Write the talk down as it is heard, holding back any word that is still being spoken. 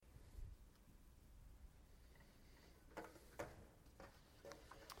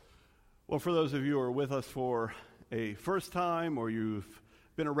Well, for those of you who are with us for a first time or you've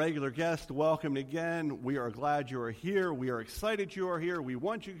been a regular guest, welcome again. We are glad you are here. We are excited you are here. We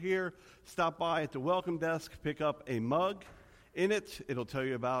want you here. Stop by at the welcome desk, pick up a mug. In it, it'll tell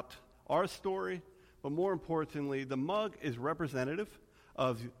you about our story, but more importantly, the mug is representative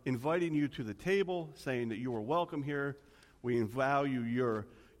of inviting you to the table, saying that you are welcome here. We value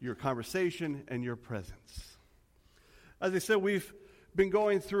your conversation and your presence. As I said, we've been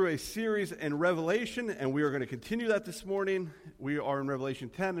going through a series in Revelation, and we are going to continue that this morning. We are in Revelation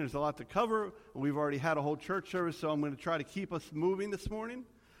 10, and there's a lot to cover. We've already had a whole church service, so I'm going to try to keep us moving this morning.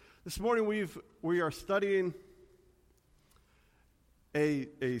 This morning we are studying a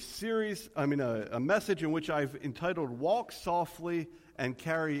message in which I've entitled Walk Softly and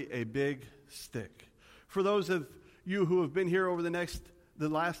Carry a Big Stick. For those of you who have been here over the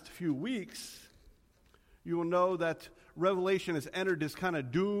last few weeks, you will know that Revelation has entered this kind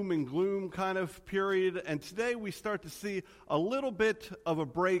of doom and gloom kind of period, and today we start to see a little bit of a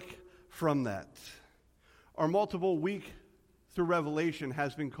break from that. Our multiple week through Revelation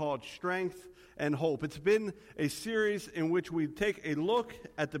has been called Strength and Hope. It's been a series in which we take a look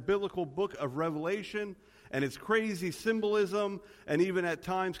at the biblical book of Revelation and its crazy symbolism and even at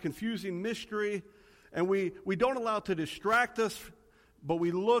times confusing mystery, and we don't allow it to distract us, but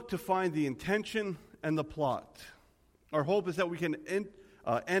we look to find the intention and the plot. Our hope is that we can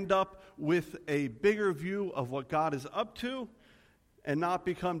end up with a bigger view of what God is up to and not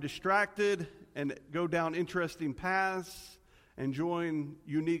become distracted and go down interesting paths and join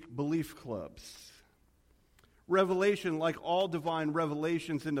unique belief clubs. Revelation, like all divine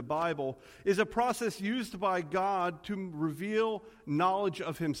revelations in the Bible, is a process used by God to reveal knowledge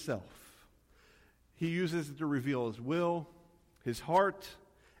of himself. He uses it to reveal his will, his heart,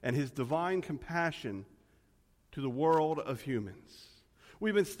 and his divine compassion to the world of humans.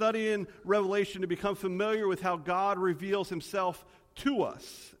 We've been studying Revelation to become familiar with how God reveals himself to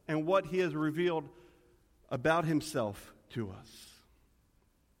us and what he has revealed about himself to us.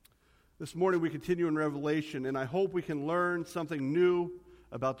 This morning we continue in Revelation, and I hope we can learn something new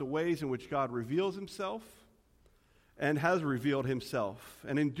about the ways in which God reveals himself and has revealed himself.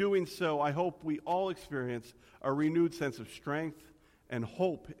 And in doing so, I hope we all experience a renewed sense of strength and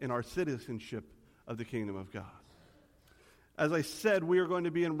hope in our citizenship of the kingdom of God. As I said, we are going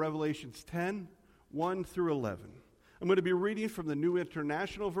to be in Revelations 10, 1 through 11. I'm going to be reading from the New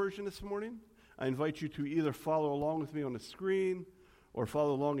International Version this morning. I invite you to either follow along with me on the screen or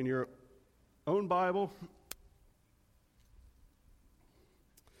follow along in your own Bible.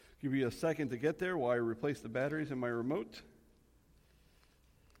 Give you a second to get there while I replace the batteries in my remote.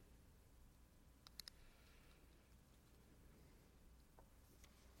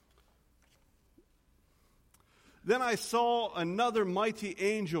 Then I saw another mighty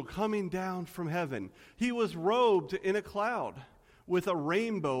angel coming down from heaven. He was robed in a cloud with a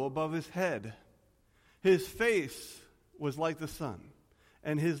rainbow above his head. His face was like the sun,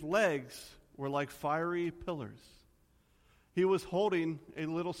 and his legs were like fiery pillars. He was holding a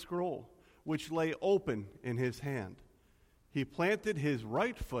little scroll, which lay open in his hand. He planted his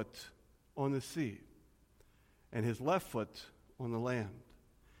right foot on the sea, and his left foot on the land.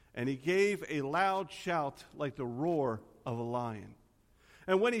 And he gave a loud shout like the roar of a lion.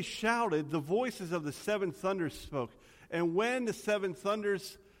 And when he shouted, the voices of the seven thunders spoke. And when the seven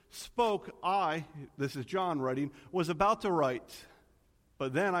thunders spoke, I, this is John writing, was about to write.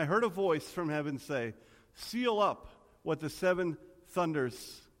 But then I heard a voice from heaven say, seal up what the seven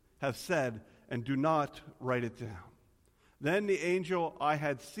thunders have said, and do not write it down. Then the angel I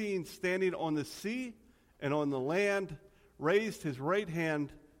had seen standing on the sea and on the land raised his right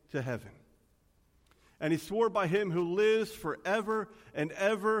hand to heaven. And he swore by him who lives forever and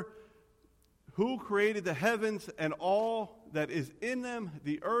ever, who created the heavens and all that is in them,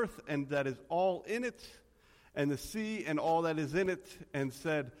 the earth and that is all in it, and the sea and all that is in it, and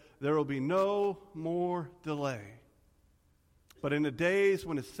said, there will be no more delay. But in the days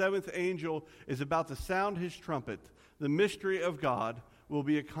when the seventh angel is about to sound his trumpet, the mystery of God will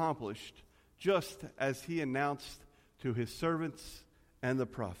be accomplished, just as he announced to his servants and the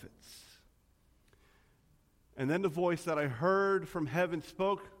prophets. And then the voice that I heard from heaven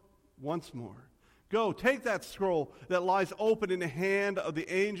spoke once more. Go, take that scroll that lies open in the hand of the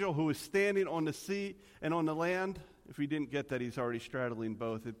angel who is standing on the sea and on the land. If we didn't get that, he's already straddling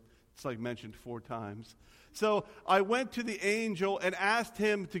both. It's like mentioned 4 times. So I went to the angel and asked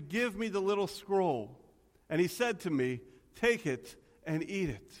him to give me the little scroll. And he said to me, take it and eat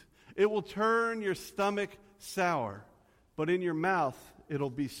it. It will turn your stomach sour, but in your mouth it'll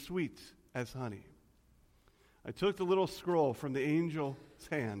be sweet as honey. I took the little scroll from the angel's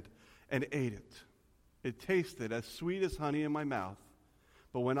hand and ate it. It tasted as sweet as honey in my mouth,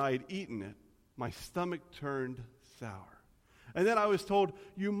 but when I had eaten it, my stomach turned sour. And then I was told,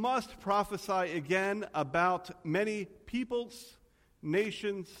 you must prophesy again about many peoples,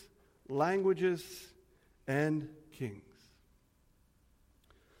 nations, languages, and kings.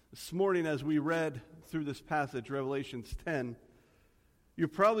 This morning, as we read through this passage, Revelations 10, you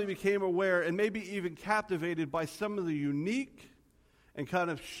probably became aware and maybe even captivated by some of the unique and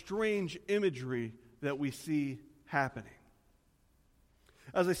kind of strange imagery that we see happening.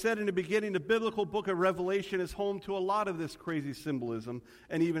 As I said in the beginning, the biblical book of Revelation is home to a lot of this crazy symbolism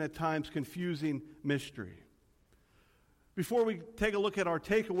and even at times confusing mystery. Before we take a look at our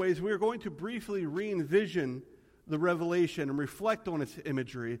takeaways, we are going to briefly re-envision the Revelation and reflect on its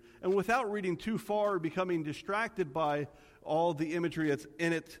imagery. And without reading too far or becoming distracted by all the imagery that's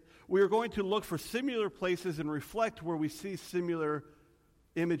in it, we are going to look for similar places and reflect where we see similar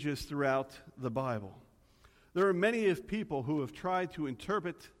images throughout the Bible. There are many of people who have tried to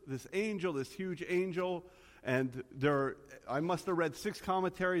interpret this angel, this huge angel, and I must have read 6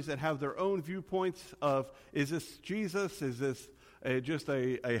 commentaries that have their own viewpoints of, is this Jesus? Is this just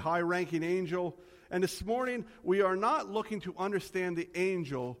a high-ranking angel? And this morning, we are not looking to understand the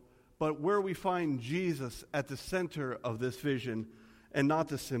angel, but where we find Jesus at the center of this vision and not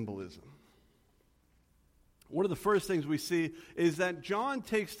the symbolism. One of the first things we see is that John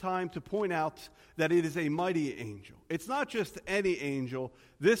takes time to point out that it is a mighty angel. It's not just any angel.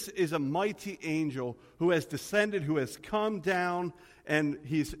 This is a mighty angel who has descended, who has come down, and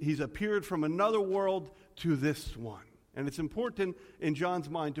he's appeared from another world to this one. And it's important in John's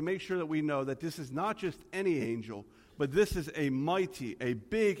mind to make sure that we know that this is not just any angel, but this is a mighty, a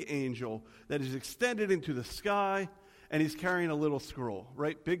big angel that is extended into the sky, and he's carrying a little scroll,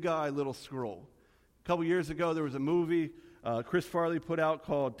 right? Big guy, little scroll. A couple years ago, there was a movie Chris Farley put out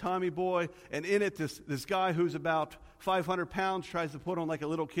called Tommy Boy, and in it, this guy who's about 500 pounds tries to put on like a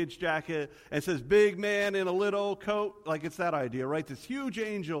little kid's jacket and says, big man in a little coat, like it's that idea, right? This huge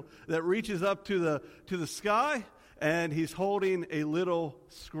angel that reaches up to the sky, and he's holding a little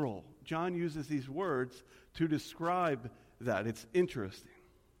scroll. John uses these words to describe that. It's interesting.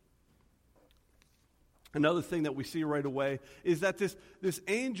 Another thing that we see right away is that this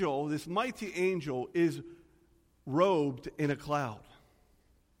angel, this mighty angel, is robed in a cloud.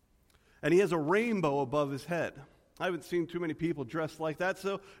 And he has a rainbow above his head. I haven't seen too many people dressed like that,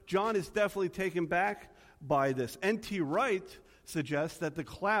 so John is definitely taken back by this. N.T. Wright suggests that the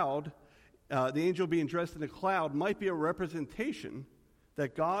cloud, the angel being dressed in a cloud, might be a representation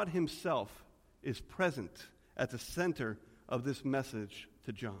that God himself is present at the center of this message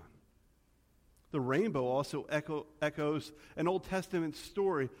to John. The rainbow also echoes an Old Testament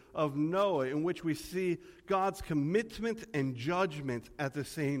story of Noah in which we see God's commitment and judgment at the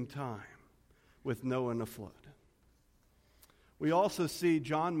same time with Noah and the flood. We also see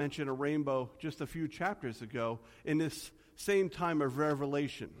John mention a rainbow just a few chapters ago in this same time of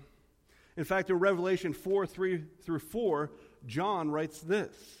Revelation. In fact, in Revelation 4:3-4, John writes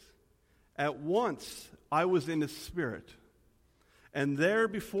this, "At once I was in the Spirit, and there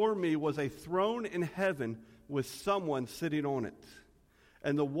before me was a throne in heaven with someone sitting on it.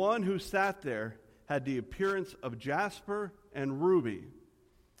 And the one who sat there had the appearance of jasper and ruby,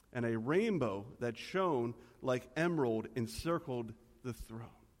 and a rainbow that shone like emerald encircled the throne."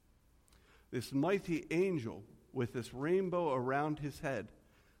 This mighty angel with this rainbow around his head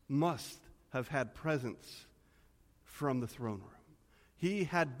must have had presence from the throne room. He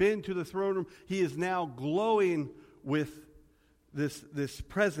had been to the throne room. He is now glowing with this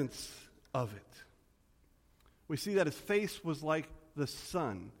presence of it. We see that his face was like the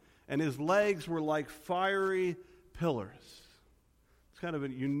sun, and his legs were like fiery pillars. It's kind of a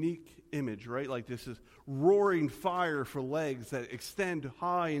unique image, right? Like this is roaring fire for legs that extend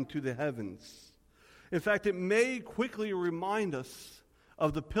high into the heavens. In fact, it may quickly remind us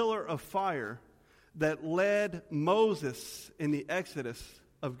of the pillar of fire that led Moses in the exodus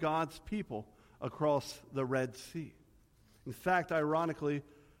of God's people across the Red Sea. In fact, ironically,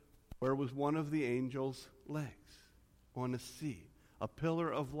 where was one of the angel's legs? On the sea, a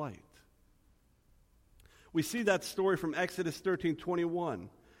pillar of light. We see that story from Exodus 13:21.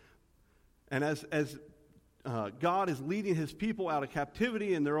 And as God is leading his people out of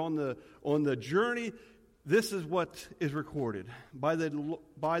captivity and they're on the journey, this is what is recorded. By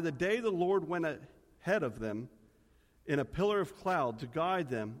the day the Lord went ahead of them in a pillar of cloud to guide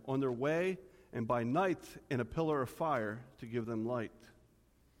them on their way, and by night in a pillar of fire to give them light,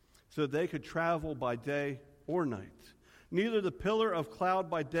 so that they could travel by day or night. Neither the pillar of cloud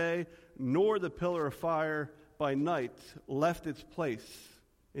by day nor the pillar of fire by night left its place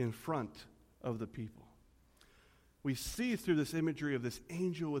in front of the people. We see through this imagery of this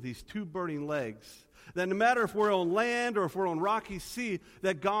angel with these two burning legs that no matter if we're on land or if we're on rocky sea,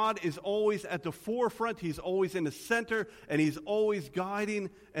 that God is always at the forefront, he's always in the center, and he's always guiding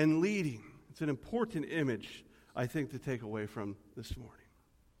and leading. It's an important image, I think, to take away from this morning.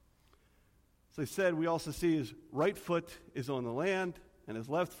 As I said, we also see his right foot is on the land and his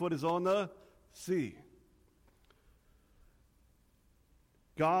left foot is on the sea.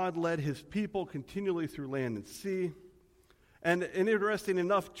 God led his people continually through land and sea. And interesting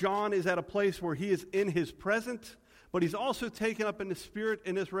enough, John is at a place where he is in his present, but he's also taken up in the Spirit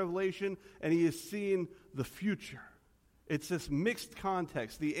in this revelation, and he is seeing the future. It's this mixed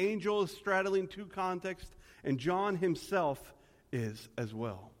context. The angel is straddling two contexts, and John himself is as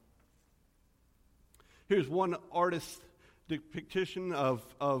well. Here's one artist's depiction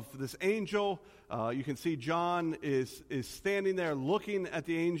of this angel. You can see John is standing there looking at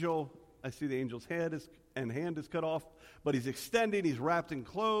the angel. I see the angel's head and hand is cut off, but he's extending. He's wrapped in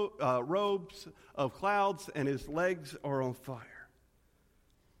robes of clouds, and his legs are on fire.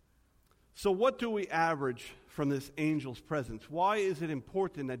 So what do we average from this angel's presence? Why is it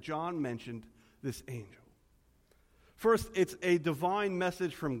important that John mentioned this angel? First, it's a divine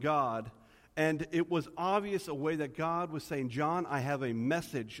message from God, and it was obvious a way that God was saying, John, I have a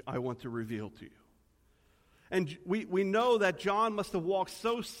message I want to reveal to you. And we know that John must have walked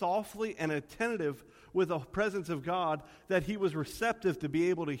so softly and attentive with the presence of God that he was receptive to be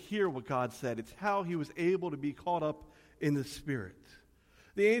able to hear what God said. It's how he was able to be caught up in the Spirit.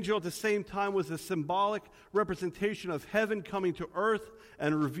 The angel at the same time was a symbolic representation of heaven coming to earth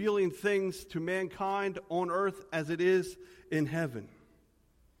and revealing things to mankind on earth as it is in heaven.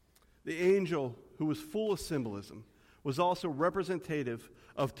 The angel, who was full of symbolism, was also representative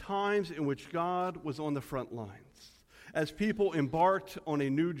of times in which God was on the front lines, as people embarked on a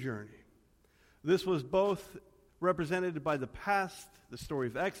new journey. This was both represented by the past, the story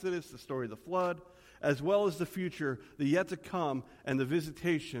of Exodus, the story of the flood, as well as the future, the yet to come, and the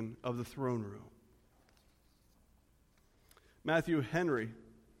visitation of the throne room. Matthew Henry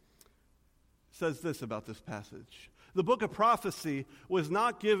says this about this passage. The book of prophecy was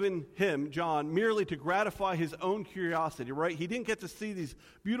not given him, John, merely to gratify his own curiosity, right? He didn't get to see these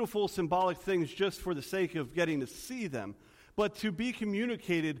beautiful symbolic things just for the sake of getting to see them, but to be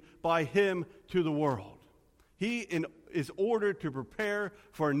communicated by him to the world. He is ordered to prepare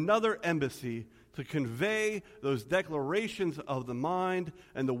for another embassy to convey those declarations of the mind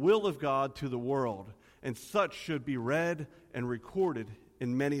and the will of God to the world, and such should be read and recorded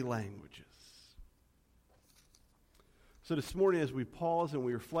in many languages. So this morning, as we pause and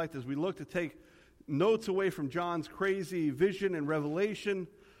we reflect, as we look to take notes away from John's crazy vision and revelation,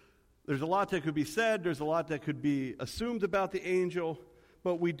 there's a lot that could be said, there's a lot that could be assumed about the angel,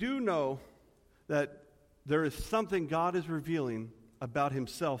 but we do know that there is something God is revealing about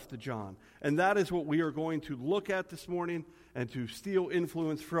himself to John. And that is what we are going to look at this morning and to steal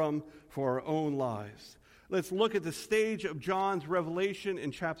influence from for our own lives. Let's look at the stage of John's revelation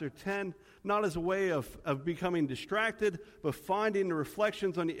in chapter 10, not as a way of becoming distracted, but finding the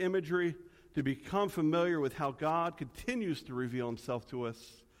reflections on the imagery to become familiar with how God continues to reveal himself to us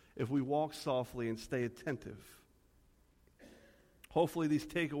if we walk softly and stay attentive. Hopefully these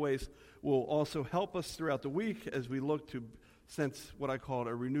takeaways will also help us throughout the week as we look to sense what I call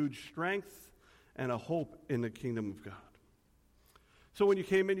a renewed strength and a hope in the kingdom of God. So when you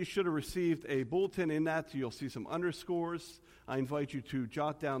came in, you should have received a bulletin. In that, you'll see some underscores. I invite you to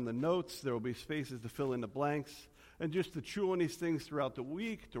jot down the notes. There will be spaces to fill in the blanks, and just to chew on these things throughout the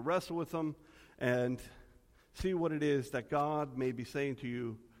week, to wrestle with them, and see what it is that God may be saying to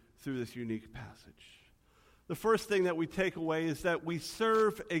you through this unique passage. The first thing that we take away is that we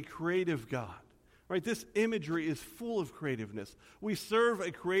serve a creative God. Right? This imagery is full of creativeness. We serve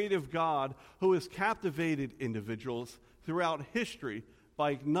a creative God who has captivated individuals throughout history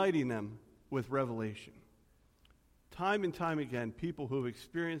by igniting them with revelation. Time and time again, people who have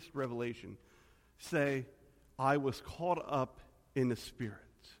experienced revelation say, I was caught up in the Spirit.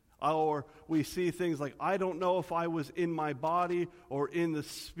 Or we see things like, I don't know if I was in my body or in the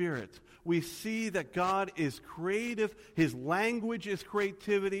Spirit. We see that God is creative. His language is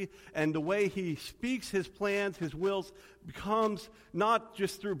creativity. And the way he speaks his plans, his wills, becomes not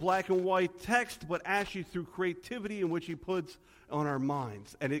just through black and white text, but actually through creativity in which he puts on our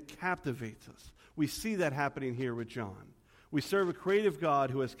minds. And it captivates us. We see that happening here with John. We serve a creative God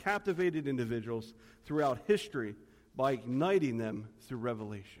who has captivated individuals throughout history by igniting them through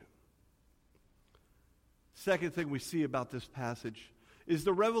revelation. Second thing we see about this passage is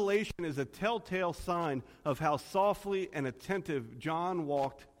the revelation is a telltale sign of how softly and attentive John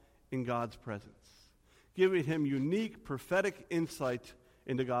walked in God's presence, giving him unique prophetic insight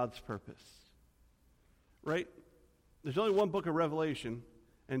into God's purpose. Right? There's only one book of Revelation,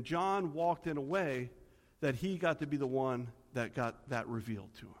 and John walked in a way that he got to be the one that got that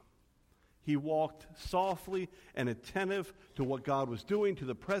revealed to him. He walked softly and attentive to what God was doing, to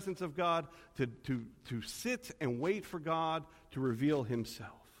the presence of God, to sit and wait for God to reveal himself.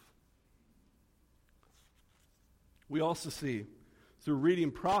 We also see, through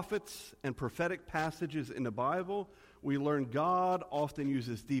reading prophets and prophetic passages in the Bible, we learn God often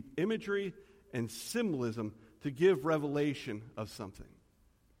uses deep imagery and symbolism to give revelation of something.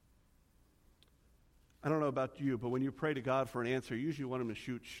 I don't know about you, but when you pray to God for an answer, you usually want him to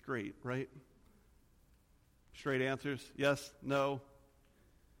shoot straight, right? Straight answers, yes, no.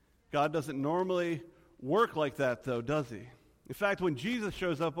 God doesn't normally work like that, though, does he? In fact, when Jesus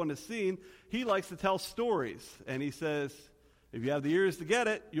shows up on the scene, he likes to tell stories. And he says, if you have the ears to get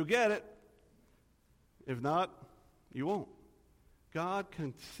it, you'll get it. If not, you won't. God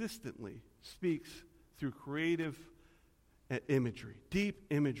consistently speaks through creative imagery, deep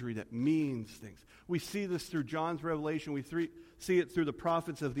imagery that means things. We see this through John's revelation. We see it through the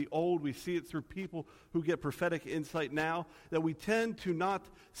prophets of the old. We see it through people who get prophetic insight now, that we tend to not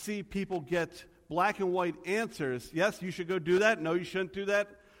see people get black and white answers. Yes, you should go do that. No, you shouldn't do that.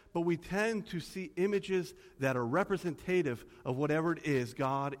 But we tend to see images that are representative of whatever it is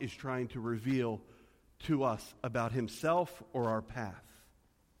God is trying to reveal to us about himself or our path.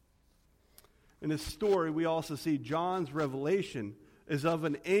 In this story, we also see John's revelation is of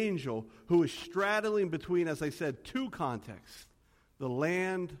an angel who is straddling between, as I said, two contexts, the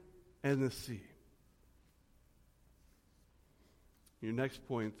land and the sea. Your next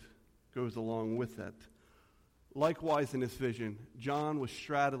point goes along with that. Likewise, in this vision, John was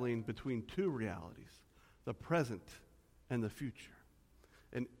straddling between two realities, the present and the future.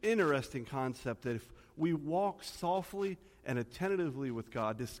 An interesting concept that if we walk softly and attentively with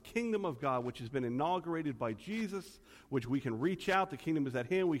God, this kingdom of God, which has been inaugurated by Jesus, which we can reach out, the kingdom is at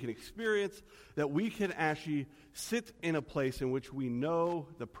hand, we can experience, that we can actually sit in a place in which we know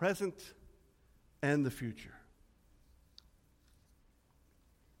the present and the future.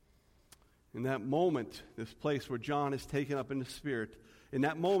 In that moment, this place where John is taken up in the Spirit, in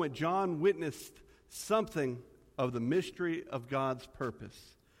that moment, John witnessed something of the mystery of God's purpose.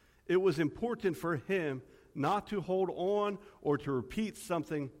 It was important for him not to hold on or to repeat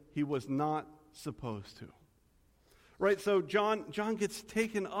something he was not supposed to. Right, so John gets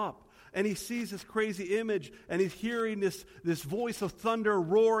taken up, and he sees this crazy image, and he's hearing this voice of thunder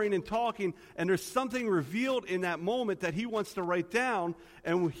roaring and talking, and there's something revealed in that moment that he wants to write down,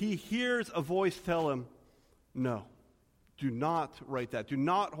 and he hears a voice tell him, no, do not write that. Do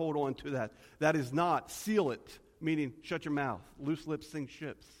not hold on to that. That is not, seal it, meaning shut your mouth. Loose lips sink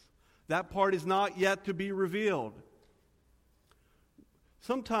ships. That part is not yet to be revealed.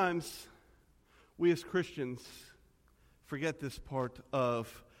 Sometimes we as Christians forget this part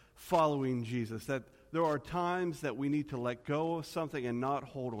of following Jesus, that there are times that we need to let go of something and not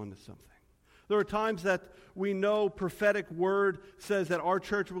hold on to something. There are times that we know prophetic word says that our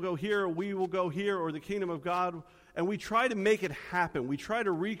church will go here, or we will go here, or the kingdom of God, and we try to make it happen. We try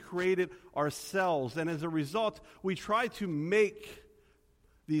to recreate it ourselves, and as a result, we try to make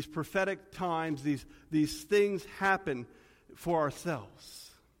these prophetic times, these things happen for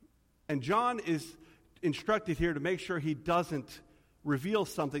ourselves. And John is instructed here to make sure he doesn't reveal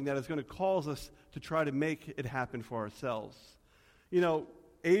something that is going to cause us to try to make it happen for ourselves. You know,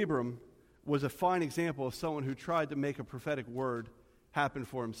 Abram was a fine example of someone who tried to make a prophetic word happen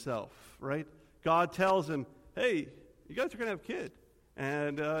for himself, right? God tells him, hey, you guys are going to have a kid,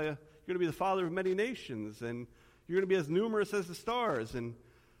 and you're going to be the father of many nations, and you're going to be as numerous as the stars. And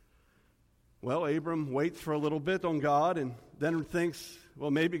well, Abram waits for a little bit on God and then thinks, well,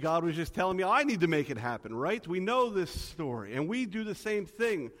 maybe God was just telling me I need to make it happen, right? We know this story, and we do the same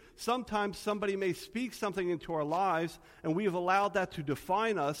thing. Sometimes somebody may speak something into our lives, and we have allowed that to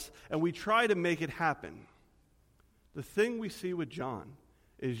define us, and we try to make it happen. The thing we see with John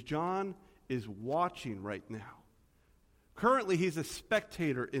is watching right now. Currently, he's a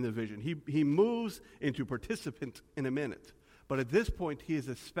spectator in the vision. He moves into participant in a minute. But at this point, he is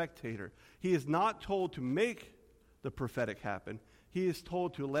a spectator. He is not told to make the prophetic happen. He is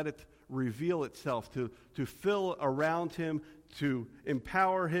told to let it reveal itself, to fill around him, to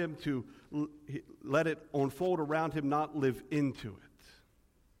empower him, to let it unfold around him, not live into it.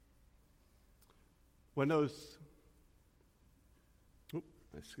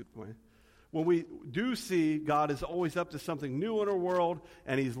 When we do see God is always up to something new in our world,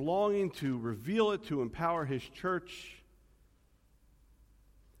 and he's longing to reveal it, to empower his church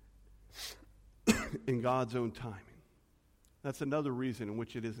in God's own timing. That's another reason in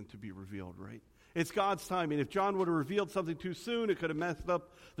which it isn't to be revealed, right? It's God's timing. If John would have revealed something too soon, it could have messed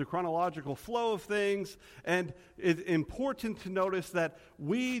up the chronological flow of things. And it's important to notice that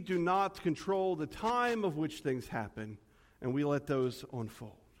we do not control the time of which things happen, and we let those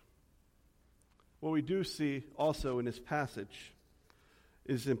unfold. What we do see also in this passage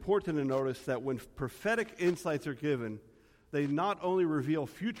is important to notice that when prophetic insights are given, they not only reveal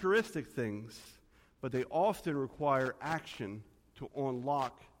futuristic things, but they often require action to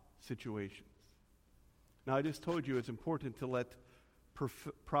unlock situations. Now, I just told you it's important to let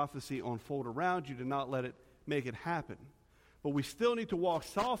prophecy unfold around you, to not let it make it happen. But we still need to walk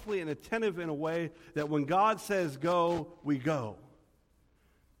softly and attentive in a way that when God says go, we go.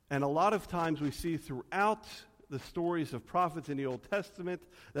 And a lot of times we see throughout the stories of prophets in the Old Testament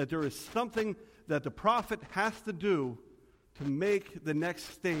that there is something that the prophet has to do to make the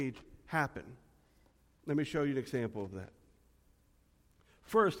next stage happen. Let me show you an example of that.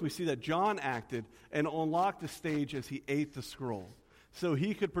 First, we see that John acted and unlocked the stage as he ate the scroll, so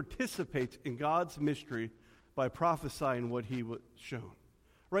he could participate in God's mystery by prophesying what he was shown.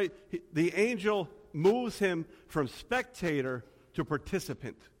 Right? The angel moves him from spectator to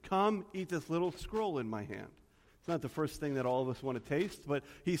participant. Come, eat this little scroll in my hand. It's not the first thing that all of us want to taste, but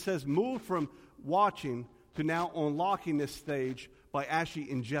he says move from watching to now unlocking this stage by actually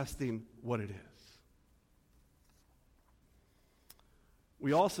ingesting what it is.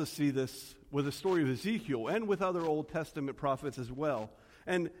 We also see this with the story of Ezekiel and with other Old Testament prophets as well.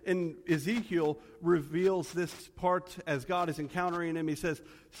 And Ezekiel reveals this part as God is encountering him. He says,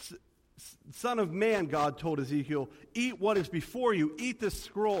 Son of man, God told Ezekiel, eat what is before you, eat this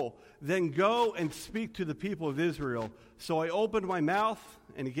scroll, then go and speak to the people of Israel. So I opened my mouth,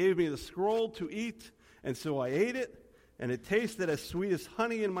 and he gave me the scroll to eat, and so I ate it, and it tasted as sweet as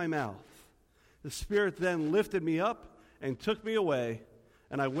honey in my mouth. The Spirit then lifted me up and took me away,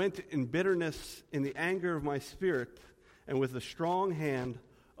 and I went in bitterness in the anger of my spirit, and with the strong hand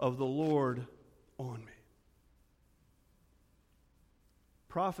of the Lord on me.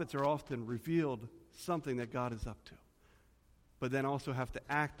 Prophets are often revealed something that God is up to, but then also have to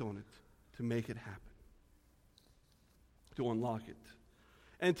act on it to make it happen, to unlock it.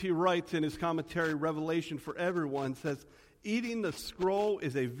 N.T. Wright, in his commentary, Revelation for Everyone, says, eating the scroll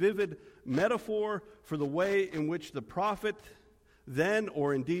is a vivid metaphor for the way in which the prophet then,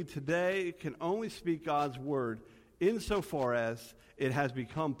 or indeed today, can only speak God's word insofar as it has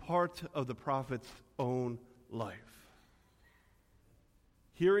become part of the prophet's own life.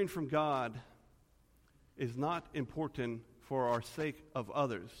 Hearing from God is not important for our sake of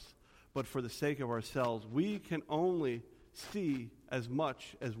others, but for the sake of ourselves. We can only see as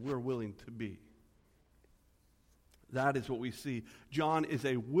much as we're willing to be. That is what we see. John is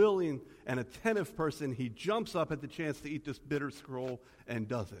a willing and attentive person. He jumps up at the chance to eat this bitter scroll and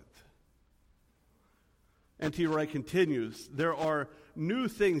does it. N.T. Wright continues, there are new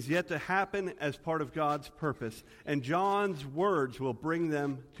things yet to happen as part of God's purpose, and John's words will bring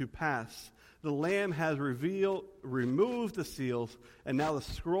them to pass. The Lamb has removed the seals, and now the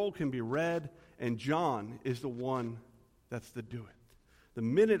scroll can be read, and John is the one that's to do it. The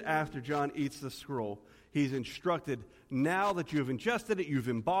minute after John eats the scroll, he's instructed, now that you have ingested it, you've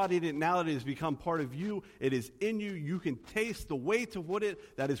embodied it, now that it has become part of you, it is in you, you can taste the weight of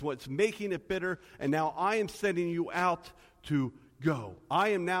that is what's making it bitter, and now I am sending you out to go. I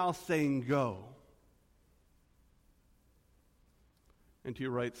am now saying go. N.T.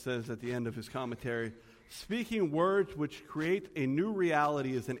 Wright says at the end of his commentary, speaking words which create a new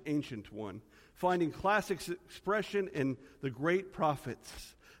reality is an ancient one, finding classic expression in the great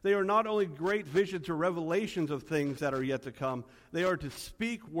prophets. They are not only great visions or revelations of things that are yet to come, they are to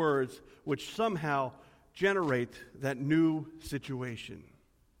speak words which somehow generate that new situation.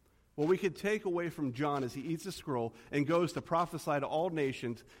 What we can take away from John as he eats the scroll and goes to prophesy to all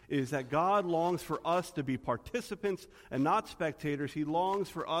nations is that God longs for us to be participants and not spectators. He longs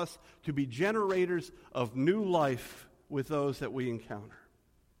for us to be generators of new life with those that we encounter.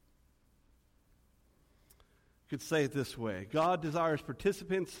 Could say it this way. God desires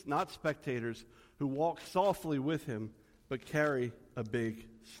participants, not spectators, who walk softly with him but carry a big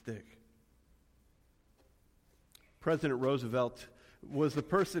stick. President Roosevelt was the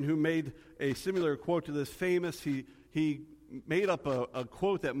person who made a similar quote to this famous. He made up a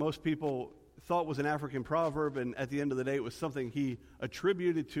quote that most people thought was an African proverb, and at the end of the day it was something he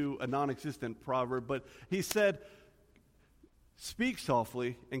attributed to a non-existent proverb. But he said, speak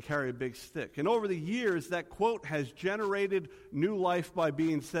softly and carry a big stick. And over the years, that quote has generated new life by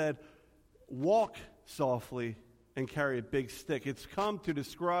being said, walk softly and carry a big stick. It's come to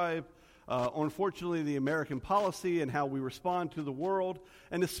describe, unfortunately, the American policy and how we respond to the world.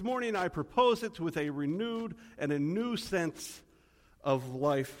 And this morning I propose it with a renewed and a new sense of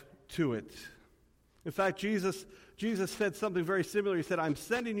life to it. In fact, Jesus said something very similar. He said, I'm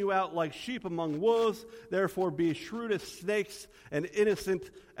sending you out like sheep among wolves, therefore be shrewd as snakes and innocent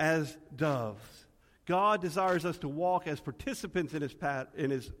as doves. God desires us to walk as participants in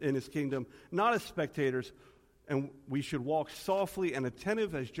his kingdom, not as spectators, and we should walk softly and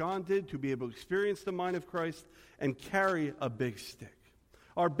attentive as John did to be able to experience the mind of Christ and carry a big stick.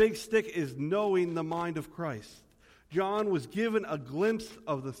 Our big stick is knowing the mind of Christ. John was given a glimpse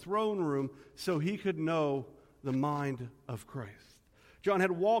of the throne room so he could know the mind of Christ. John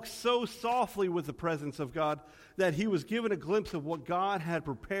had walked so softly with the presence of God that he was given a glimpse of what God had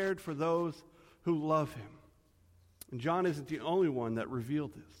prepared for those who love him. And John isn't the only one that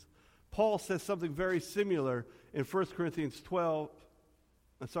revealed this. Paul says something very similar in 1 Corinthians 2,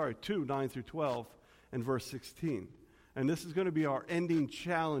 9 through 12, and verse 16. And this is going to be our ending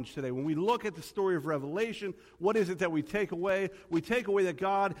challenge today. When we look at the story of Revelation, what is it that we take away? We take away that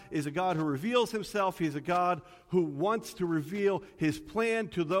God is a God who reveals himself. He's a God who wants to reveal his plan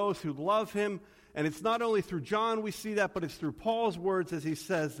to those who love him. And it's not only through John we see that, but it's through Paul's words as he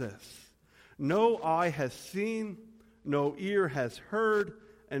says this. No eye has seen, no ear has heard,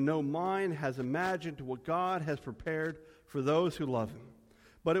 and no mind has imagined what God has prepared for those who love him.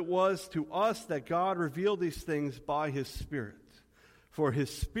 But it was to us that God revealed these things by his Spirit. For his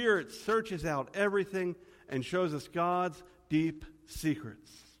Spirit searches out everything and shows us God's deep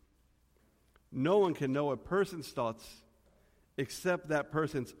secrets. No one can know a person's thoughts except that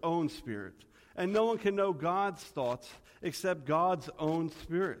person's own spirit. And no one can know God's thoughts except God's own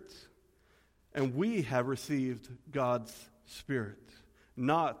spirit. And we have received God's Spirit,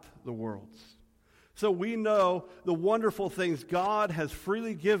 not the world's. So we know the wonderful things God has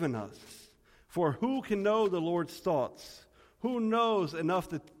freely given us. For who can know the Lord's thoughts? Who knows enough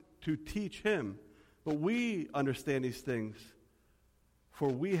to teach him? But we understand these things, for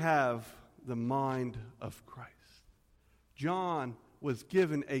we have the mind of Christ. John was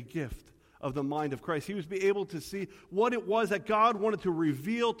given a gift of the mind of Christ. He was able to see what it was that God wanted to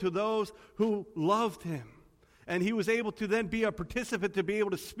reveal to those who loved him. And he was able to then be a participant to be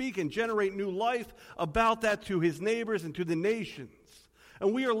able to speak and generate new life about that to his neighbors and to the nations.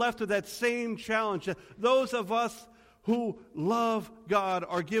 And we are left with that same challenge. Those of us who love God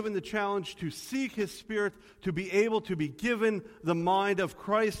are given the challenge to seek his Spirit, to be able to be given the mind of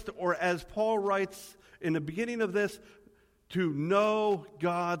Christ, or as Paul writes in the beginning of this, to know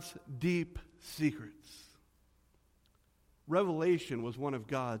God's deep secrets. Revelation was one of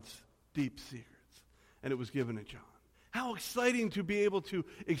God's deep secrets. And it was given to John. How exciting to be able to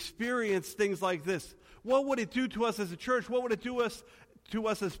experience things like this. What would it do to us as a church? What would it do to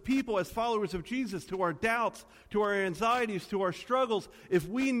us as people, as followers of Jesus, to our doubts, to our anxieties, to our struggles, if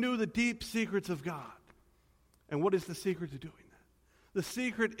we knew the deep secrets of God? And what is the secret to doing that? The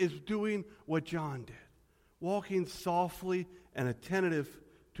secret is doing what John did. Walking softly and attentive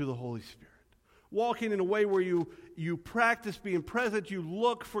to the Holy Spirit. Walking in a way where you practice being present, you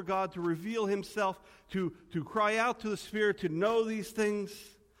look for God to reveal himself, to cry out to the Spirit, to know these things.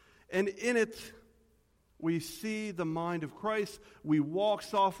 And in it, we see the mind of Christ. We walk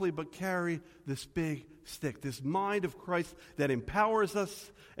softly but carry this big stick, this mind of Christ that empowers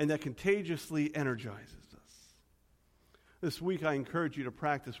us and that contagiously energizes us. This week, I encourage you to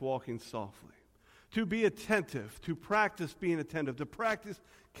practice walking softly, to be attentive, to practice being attentive, to practice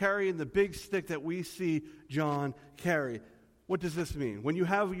carrying the big stick that we see John carry. What does this mean? When you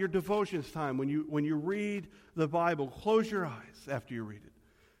have your devotions time, when you read the Bible, close your eyes after you read it.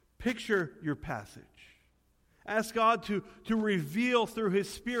 Picture your passage. Ask God to reveal through his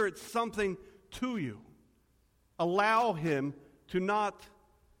Spirit something to you. Allow him to not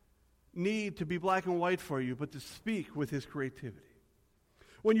need to be black and white for you, but to speak with his creativity.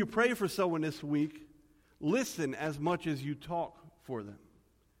 When you pray for someone this week, listen as much as you talk for them.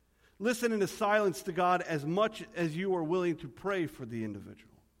 Listen in the silence to God as much as you are willing to pray for the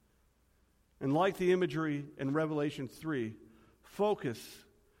individual. And like the imagery in Revelation 3, focus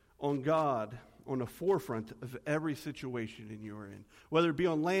on God on the forefront of every situation you are in. Whether it be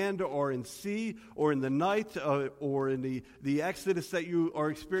on land or in sea or in the night or in the exodus that you are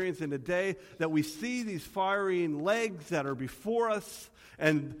experiencing today, that we see these firing legs that are before us,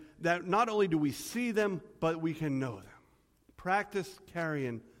 and that not only do we see them, but we can know them. Practice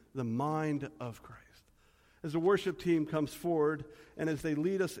carrying the mind of Christ. As the worship team comes forward and as they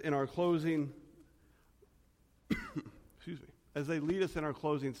lead us in our closing, as they lead us in our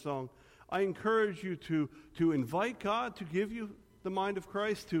closing song, I encourage you to invite God to give you the mind of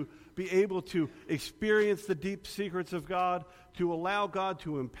Christ, to be able to experience the deep secrets of God, to allow God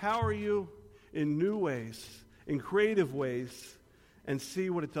to empower you in new ways, in creative ways, and see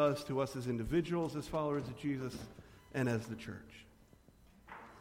what it does to us as individuals, as followers of Jesus, and as the church.